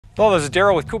Hello, this is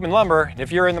Daryl with Koopman Lumber, and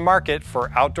if you're in the market for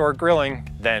outdoor grilling,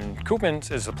 then Koopman's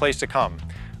is the place to come.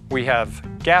 We have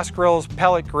gas grills,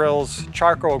 pellet grills,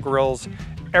 charcoal grills,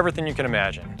 everything you can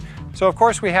imagine. So of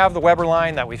course we have the Weber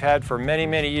line that we've had for many,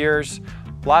 many years.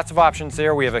 Lots of options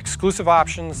there. We have exclusive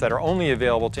options that are only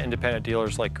available to independent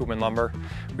dealers like Koopman Lumber.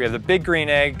 We have the Big Green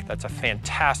Egg. That's a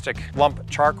fantastic lump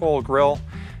charcoal grill.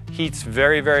 Heats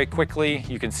very, very quickly.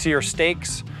 You can sear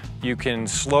steaks. You can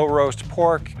slow roast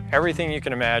pork. Everything you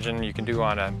can imagine you can do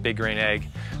on a Big Green Egg.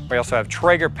 We also have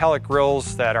Traeger pellet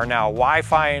grills that are now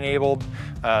Wi-Fi enabled.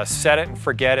 Set it and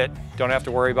forget it. Don't have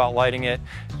to worry about lighting it.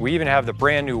 We even have the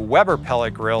brand new Weber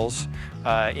pellet grills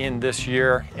in this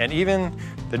year, and even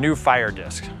the new Fire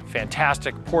Disc.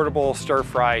 Fantastic portable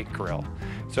stir-fry grill.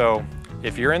 So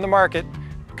if you're in the market,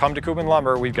 come to Koopman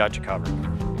Lumber. We've got you covered.